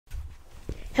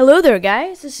Hello there,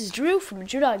 guys. This is Drew from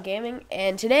Drew.Gaming,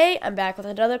 and today I'm back with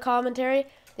another commentary.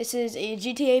 This is a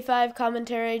GTA 5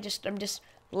 commentary. I'm just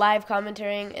live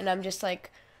commentating, and I'm just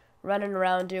like running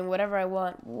around doing whatever I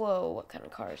want. Whoa, what kind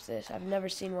of car is this? I've never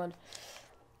seen one.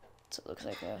 So it looks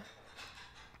like it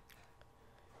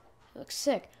looks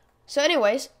sick. So,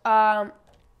 anyways,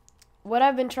 what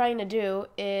I've been trying to do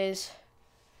is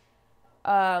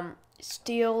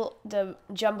steal the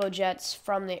jumbo jets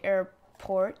from the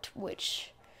airport, which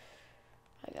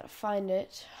I gotta find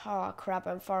it. Oh crap,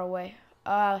 I'm far away.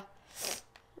 Not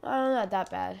that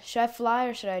bad. Should I fly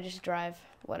or should I just drive?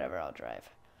 Whatever, I'll drive.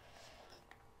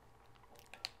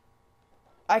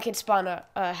 I could spawn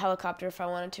a helicopter if I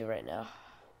wanted to right now.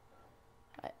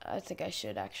 I think I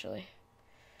should actually.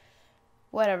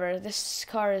 Whatever, this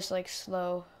car is like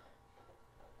slow.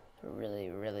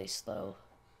 Really, really slow.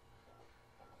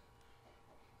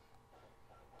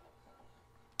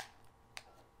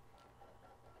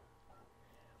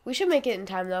 We should make it in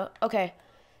time, though. Okay,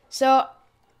 so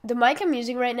the mic I'm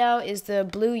using right now is the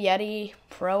Blue Yeti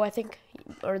Pro, I think.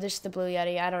 Or this is the Blue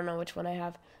Yeti. I don't know which one I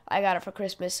have. I got it for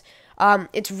Christmas.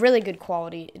 It's really good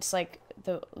quality. It's like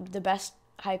the best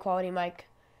high-quality mic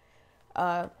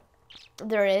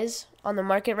there is on the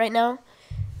market right now.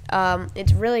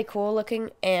 It's really cool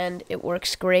looking, and it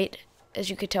works great,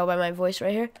 as you could tell by my voice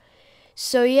right here.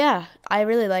 So, yeah, I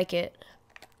really like it.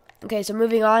 Okay, so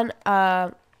moving on.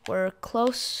 We're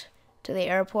close to the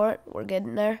airport. We're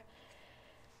getting there.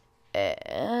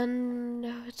 And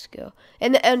let's go.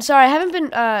 And sorry, I haven't been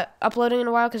uploading in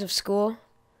a while because of school.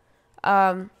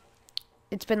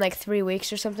 It's been like 3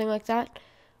 weeks or something like that.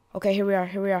 Okay, here we are.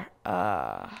 Here we are.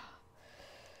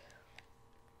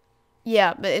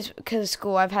 Yeah, but it's because of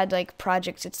school. I've had like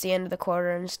projects. It's the end of the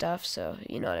quarter and stuff, so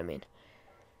you know what I mean.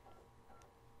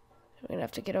 We're gonna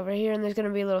have to get over here, and there's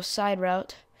gonna be a little side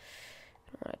route.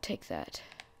 I want to take that.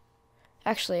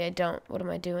 Actually, I don't. What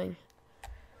am I doing?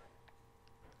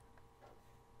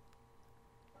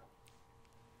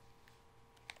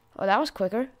 Oh, that was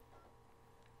quicker.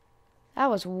 That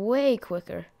was way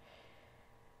quicker.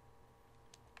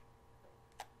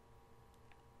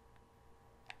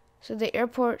 So the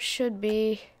airport should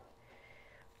be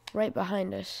right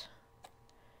behind us.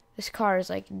 This car is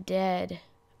like dead.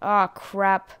 Oh,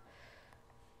 crap.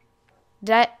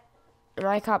 Am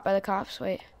I caught by the cops?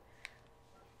 Wait.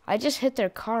 I just hit their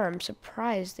car. I'm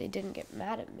surprised they didn't get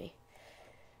mad at me.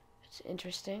 It's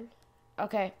interesting.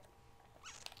 Okay.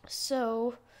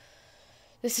 So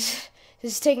this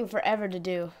is taking forever to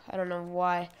do. I don't know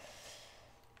why.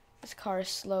 This car is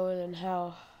slower than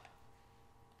hell.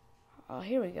 Oh,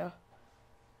 here we go.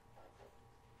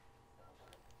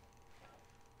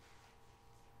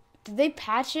 Did they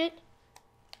patch it?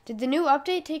 Did the new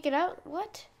update take it out?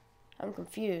 What? I'm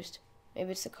confused.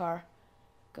 Maybe it's the car.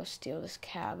 Go steal this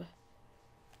cab.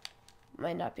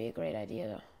 Might not be a great idea,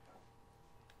 though.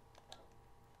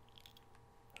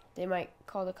 They might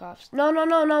call the cops. No, no,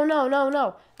 no, no, no, no,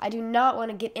 no. I do not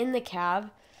want to get in the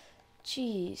cab.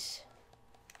 Jeez.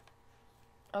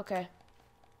 Okay.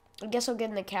 I guess I'll get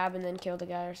in the cab and then kill the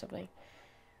guy or something.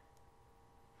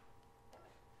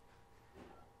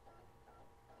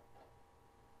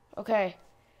 Okay.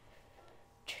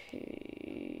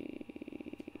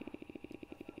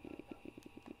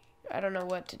 I don't know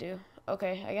what to do.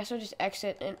 Okay, I guess I'll just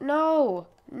exit and... No!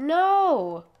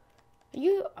 No!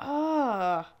 You...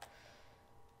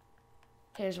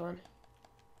 Here's one.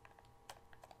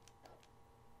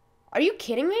 Are you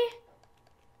kidding me?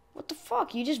 What the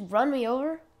fuck? You just run me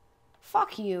over?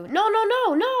 Fuck you. No, no,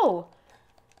 no, no!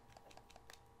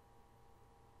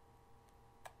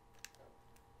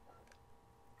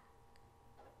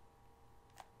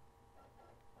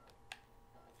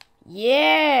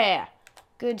 Yeah!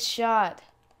 Good shot.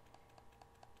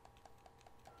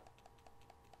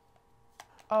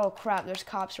 Oh, crap. There's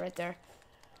cops right there.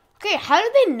 Okay, how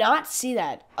did they not see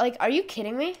that? Like, are you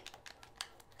kidding me?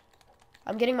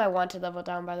 I'm getting my wanted level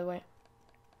down, by the way.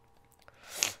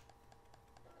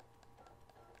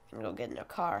 I'm gonna go get in a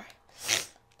car.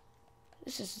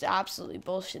 This is absolutely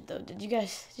bullshit, though. Did you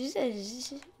guys...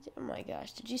 oh, my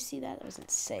gosh. Did you see that? That was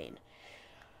insane.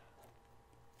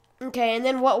 Okay, and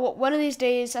then one of these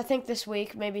days, I think this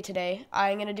week, maybe today,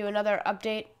 I'm going to do another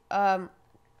update. I'm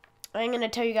going to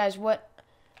tell you guys what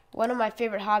one of my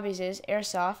favorite hobbies is,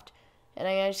 airsoft, and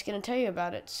I'm just going to tell you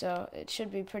about it, so it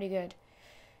should be pretty good.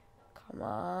 Come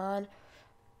on.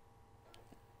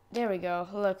 There we go.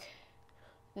 Look.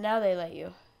 Now they let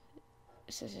you.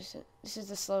 This is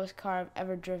the slowest car I've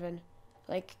ever driven.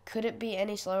 Like, could it be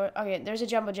any slower? Okay, there's a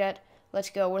jumbo jet. Let's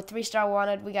go. We're 3-star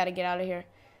wanted. We got to get out of here.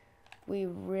 We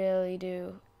really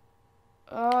do.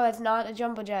 Oh, that's not a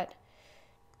jumbo jet.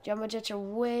 Jumbo jets are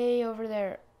way over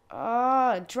there.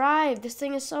 Oh, drive. This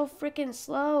thing is so freaking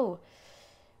slow.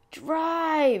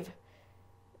 Drive.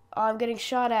 Oh, I'm getting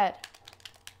shot at.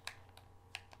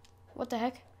 What the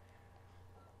heck?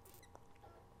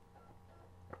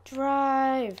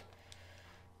 Drive.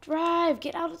 Drive.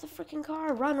 Get out of the freaking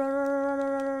car. Run, run, run, run, run,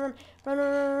 run, run, run, run,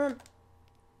 run, run.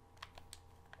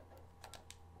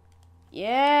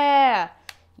 Yeah.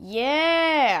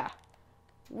 Yeah.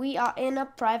 We are in a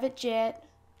private jet.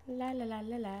 La la la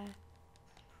la la.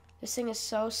 This thing is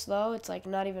so slow, it's like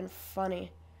not even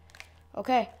funny.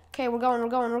 Okay, okay, we're going. We're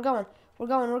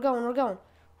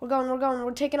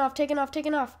taking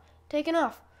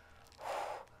off.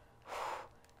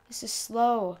 This is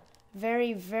slow.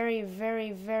 Very, very,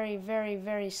 very, very, very,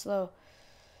 very slow.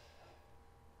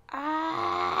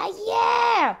 Ah,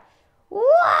 yeah!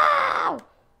 Wow!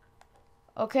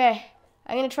 Okay,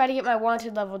 I'm gonna try to get my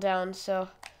wanted level down, so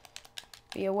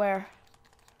be aware.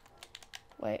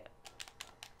 Wait.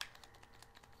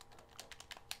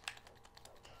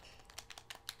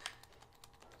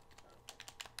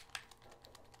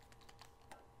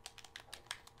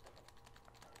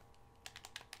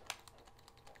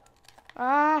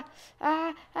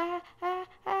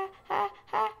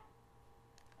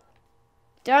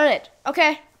 Darn it.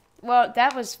 Okay. Well,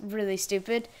 that was really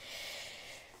stupid.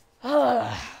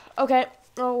 Okay.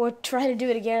 Well, we'll try to do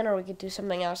it again, or we could do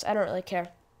something else. I don't really care.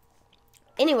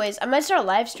 Anyways, I might start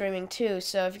live streaming too,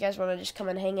 so if you guys want to just come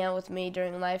and hang out with me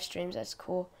during live streams, that's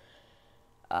cool.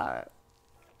 So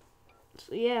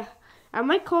yeah, I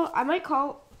might call. I'm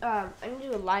gonna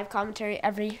do a live commentary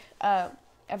every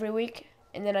week,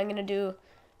 and then I'm gonna do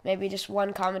maybe just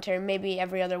one commentary, maybe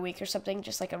every other week or something,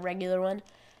 just like a regular one.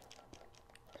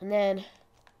 And then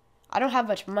I don't have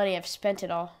much money. I've spent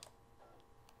it all.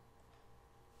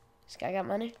 This guy got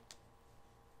money?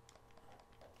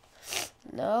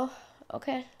 No?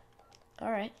 Okay.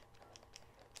 Alright.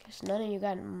 Guess none of you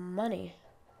got money.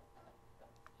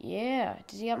 Yeah.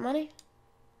 Does he got money?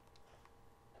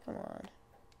 Come on.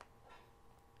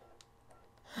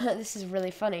 This is really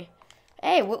funny.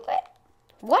 Hey,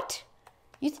 what?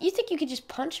 You think you could just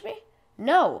punch me?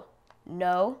 No.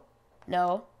 No.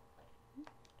 No.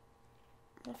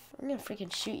 I'm gonna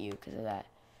freaking shoot you because of that.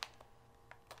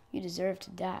 You deserve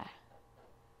to die.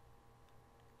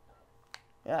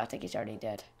 No, I think he's already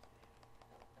dead.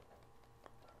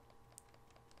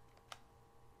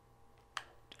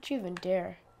 Don't you even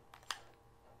dare.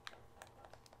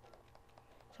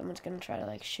 Someone's gonna try to,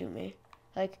 like, shoot me.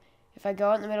 Like, if I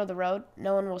go out in the middle of the road,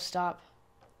 no one will stop.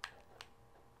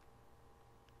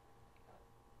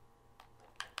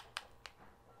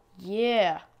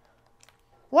 Yeah.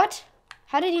 What?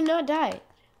 How did he not die?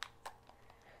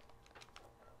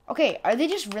 Okay, are they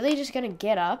just really just gonna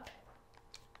get up?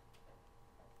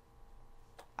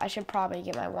 I should probably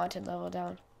get my wanted level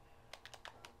down.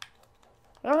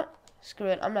 You know what? Screw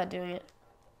it, I'm not doing it.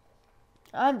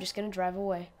 I'm just gonna drive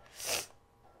away.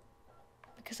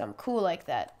 Because I'm cool like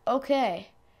that. Okay.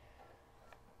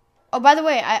 Oh, by the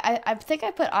way, I think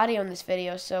I put audio in this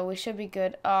video, so we should be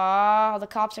good. Oh, the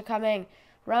cops are coming.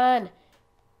 Run.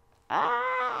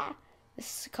 Ah!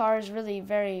 This car is really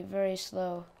very, very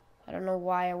slow. I don't know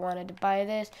why I wanted to buy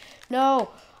this.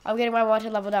 No! I'm getting my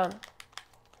wanted level down.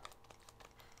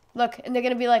 Look, and they're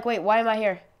going to be like, wait, why am I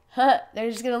here? Huh?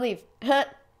 They're just going to leave. Huh?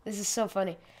 This is so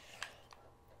funny.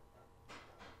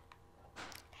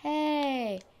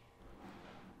 Hey.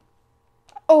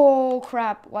 Oh,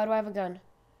 crap. Why do I have a gun?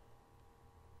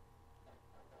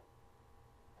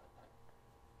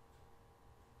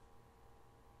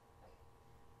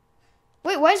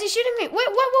 Wait, why is he shooting me? Wait,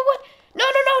 what? No.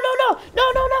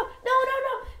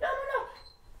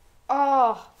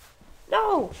 Oh,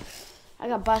 no. I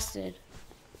got busted.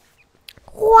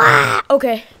 Wow.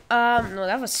 Okay. No,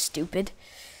 that was stupid.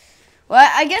 Well,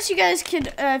 I guess you guys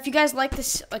could, if you guys like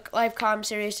this, like, live comm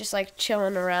series, just, like,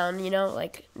 chilling around, you know,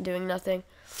 like, doing nothing.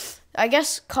 I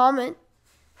guess comment.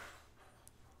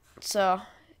 So,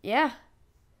 yeah.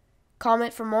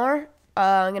 Comment for more.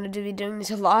 I'm going to be doing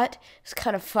this a lot. It's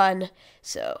kind of fun.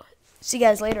 So, see you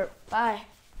guys later. Bye.